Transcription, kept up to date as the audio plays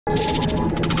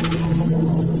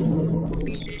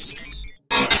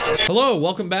Hello,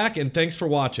 welcome back, and thanks for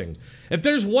watching. If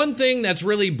there's one thing that's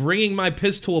really bringing my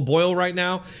piss to a boil right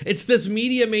now, it's this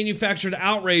media-manufactured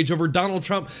outrage over Donald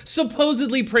Trump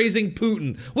supposedly praising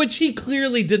Putin, which he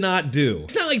clearly did not do.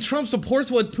 It's not like Trump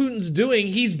supports what Putin's doing,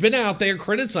 he's been out there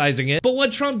criticizing it, but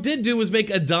what Trump did do was make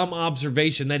a dumb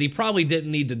observation that he probably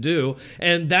didn't need to do,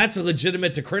 and that's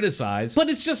legitimate to criticize, but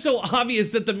it's just so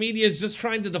obvious that the media is just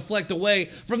trying to deflect away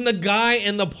from the guy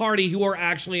and the party who are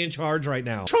actually in charge right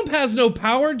now. Trump has no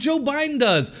power, Joe Biden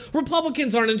does.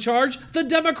 Republicans aren't in charge, the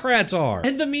Democrats are.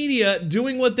 And the media,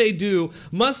 doing what they do,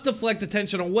 must deflect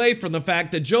attention away from the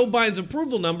fact that Joe Biden's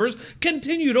approval numbers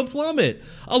continue to plummet,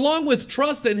 along with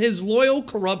trust in his loyal,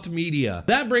 corrupt media.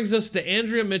 That brings us to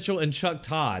Andrea Mitchell and Chuck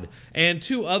Todd, and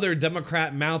two other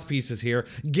Democrat mouthpieces here,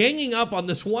 ganging up on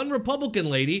this one Republican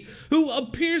lady who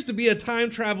appears to be a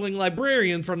time-traveling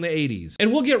librarian from the 80s.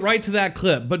 And we'll get right to that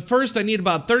clip, but first I need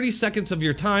about 30 seconds of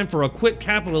your time for a quick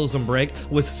capitalism break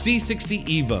with C60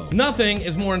 Evo. Nothing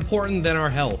is more important than our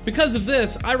health. Because of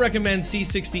this, I recommend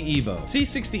C60 Evo.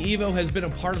 C60 Evo has been a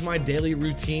part of my daily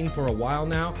routine for a while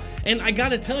now, and I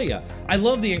gotta tell you, I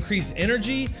love the increased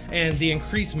energy and the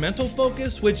increased mental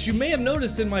focus, which you may have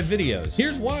noticed in my videos.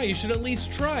 Here's why you should at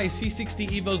least try C60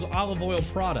 Evo's olive oil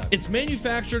product. It's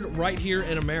manufactured right here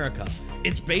in America.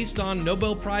 It's based on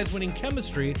Nobel Prize winning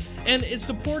chemistry, and it's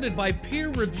supported by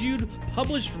peer-reviewed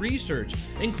published research,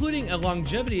 including a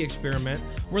longevity experiment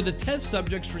where the test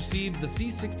subjects received the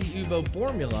C60 Evo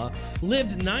formula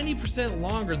lived 90%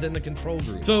 longer than the control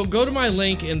group. So go to my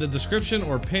link in the description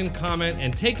or pinned comment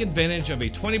and take advantage of a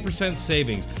 20%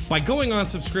 savings by going on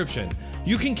subscription.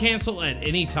 You can cancel at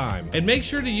any time. And make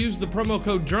sure to use the promo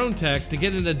code Dronetek to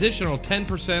get an additional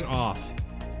 10% off.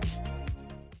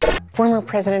 Former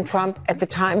President Trump, at the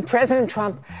time, President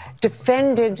Trump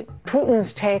defended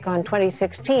Putin's take on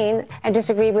 2016 and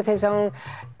disagreed with his own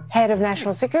head of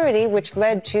national security, which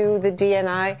led to the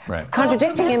DNI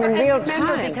contradicting him in real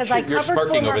time. Because I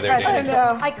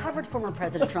covered former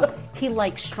President Trump. He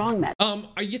likes strongmen.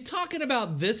 Are you talking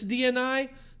about this DNI?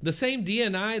 The same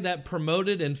DNI that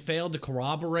promoted and failed to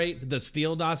corroborate the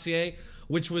Steele dossier,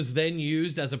 which was then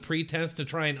used as a pretense to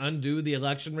try and undo the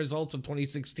election results of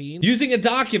 2016, using a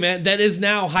document that is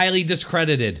now highly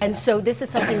discredited. And so this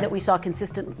is something that we saw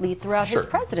consistently throughout his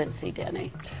presidency,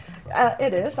 Danny.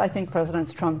 It is. I think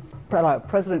President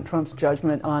Trump's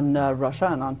judgment on Russia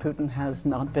and on Putin has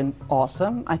not been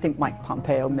awesome. I think Mike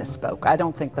Pompeo misspoke. I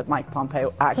don't think that Mike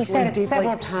Pompeo actually He said it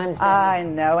several times. I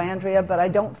know, Andrea, but I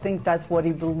don't think that's what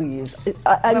he believes.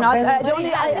 Hang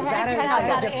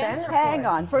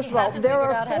on. First of all, there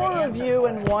are four of you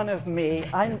and one of me.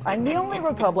 I'm the only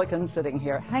Republican sitting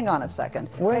here. Hang on a second.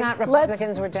 We're not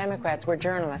Republicans, we're Democrats, we're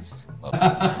journalists.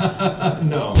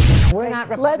 No. We're not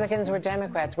Republicans, we're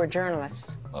Democrats, we're journalists.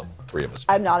 Well, three of us.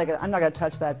 I'm not gonna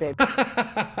touch that baby.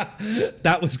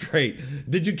 That was great.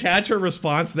 Did you catch her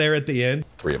response there at the end?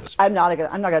 Three of us. I'm not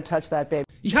gonna touch that baby.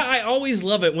 Yeah, I always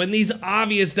love it when these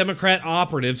obvious Democrat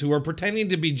operatives who are pretending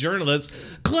to be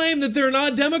journalists claim that they're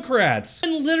not Democrats.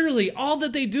 And literally all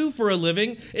that they do for a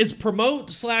living is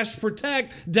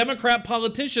promote/protect Democrat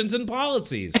politicians and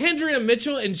policies. Andrea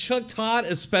Mitchell and Chuck Todd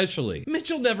especially.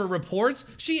 Mitchell never reports,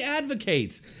 she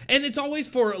advocates. And it's always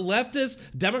for leftist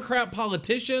Democrat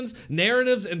politicians,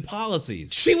 narratives, and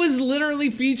policies. She was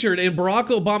literally featured in Barack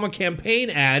Obama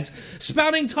campaign ads,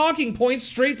 spouting talking points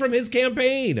straight from his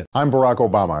campaign. I'm Barack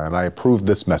Obama, and I approve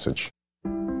this message.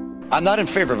 I'm not in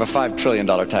favor of a $5 trillion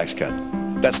tax cut.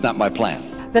 That's not my plan.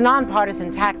 The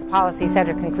Nonpartisan Tax Policy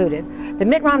Center concluded that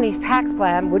Mitt Romney's tax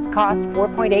plan would cost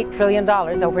 $4.8 trillion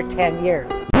over 10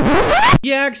 years.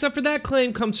 Yeah, except for that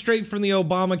claim comes straight from the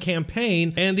Obama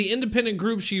campaign, and the independent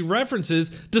group she references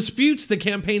disputes the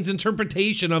campaign's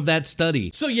interpretation of that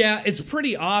study. So yeah, it's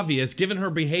pretty obvious given her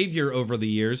behavior over the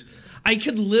years. I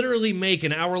could literally make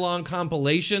an hour-long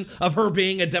compilation of her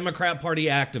being a Democrat Party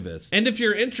activist. And if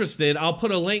you're interested, I'll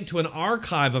put a link to an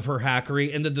archive of her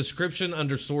hackery in the description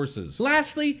under sources.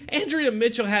 Lastly, Andrea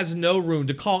Mitchell has no room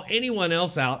to call anyone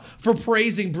else out for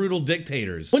praising brutal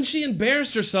dictators, when she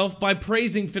embarrassed herself by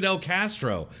praising Fidel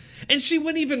Castro. And she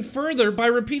went even further by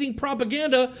repeating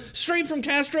propaganda straight from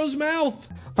Castro's mouth.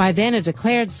 By then a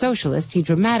declared socialist, he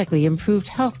dramatically improved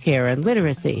healthcare and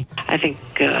literacy. I think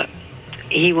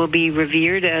he will be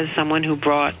revered as someone who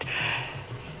brought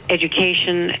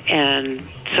education and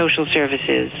social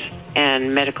services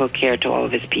and medical care to all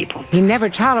of his people. He never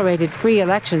tolerated free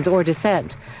elections or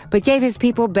dissent, but gave his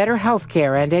people better health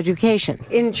care and education.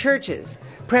 In churches,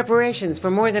 preparations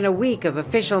for more than a week of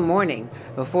official mourning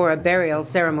before a burial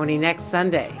ceremony next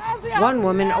Sunday. One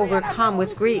woman overcome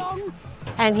with grief.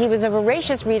 And he was a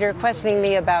voracious reader, questioning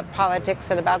me about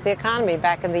politics and about the economy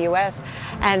back in the U.S.,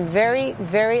 and very,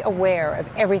 very aware of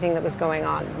everything that was going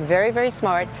on. Very, very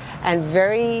smart and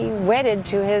very wedded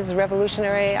to his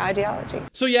revolutionary ideology.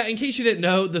 So yeah, in case you didn't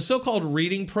know, the so-called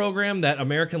reading program that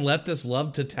American leftists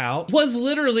love to tout was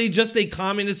literally just a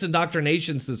communist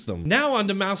indoctrination system. Now on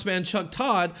to Mouseman Chuck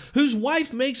Todd, whose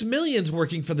wife makes millions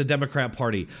working for the Democrat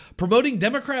Party, promoting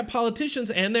Democrat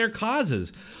politicians and their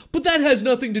causes. But that has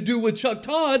nothing to do with Chuck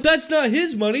Todd. That's not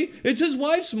his money, it's his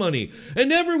wife's money.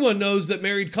 And everyone knows that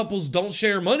married couples don't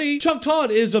share money. Chuck Todd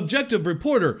is objective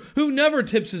reporter who never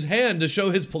tips his hand to show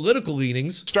his political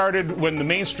leanings. Started when the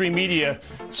mainstream media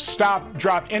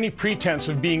dropped any pretense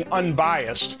of being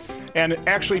unbiased and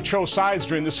actually chose sides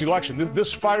during this election.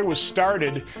 This fire was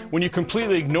started when you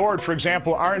completely ignored, for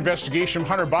example, our investigation of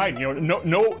Hunter Biden. You know,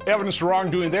 no evidence of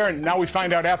wrongdoing there, and now we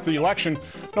find out after the election,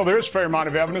 no, there is a fair amount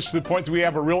of evidence to the point that we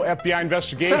have a real FBI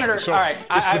investigation. Senator, so all right,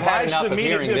 it's I've had enough of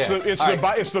hearing this. Listen,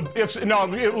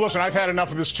 I've had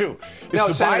enough of this too. It's no,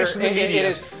 the Senator, bias of the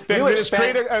media that has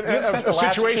created a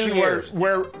situation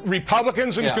where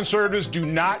Republicans and conservatives do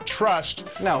not trust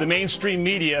the mainstream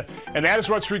media, and that is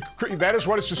what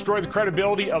has destroyed the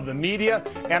credibility of the media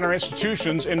and our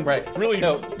institutions, and really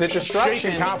the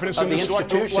destruction confidence of in the this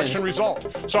election result.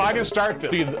 So I didn't start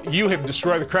this. You have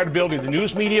destroyed the credibility of the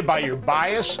news media by your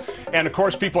bias, and of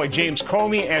course people like James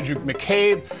Comey, Andrew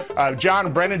McCabe,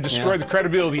 John Brennan destroyed the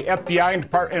credibility of the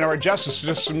FBI and our justice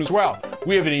system as well.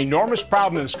 We have an enormous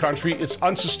problem in this country. It's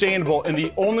unsustainable, and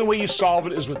the only way you solve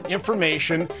it is with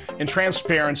information and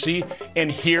transparency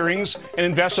and hearings and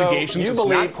investigations. So it's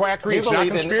not quackery, it's not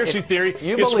conspiracy theory.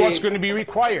 It's what's going to be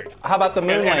required. How about the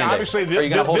moon landing? And obviously,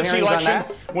 this election,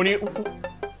 when you...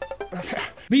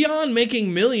 Beyond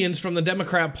making millions from the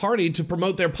Democrat Party to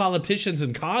promote their politicians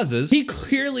and causes, he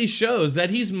clearly shows that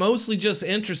he's mostly just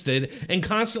interested in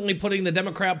constantly putting the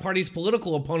Democrat Party's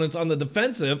political opponents on the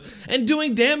defensive and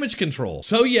doing damage control.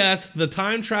 So yes, the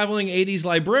time-traveling 80s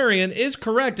librarian is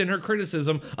correct in her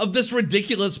criticism of this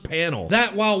ridiculous panel.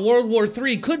 That while World War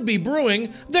III could be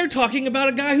brewing, they're talking about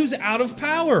a guy who's out of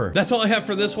power. That's all I have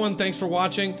for this one. Thanks for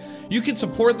watching. You can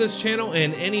support this channel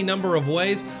in any number of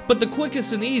ways, but the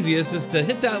quickest and easiest is to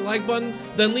hit that like button,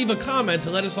 then leave a comment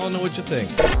to let us all know what you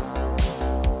think.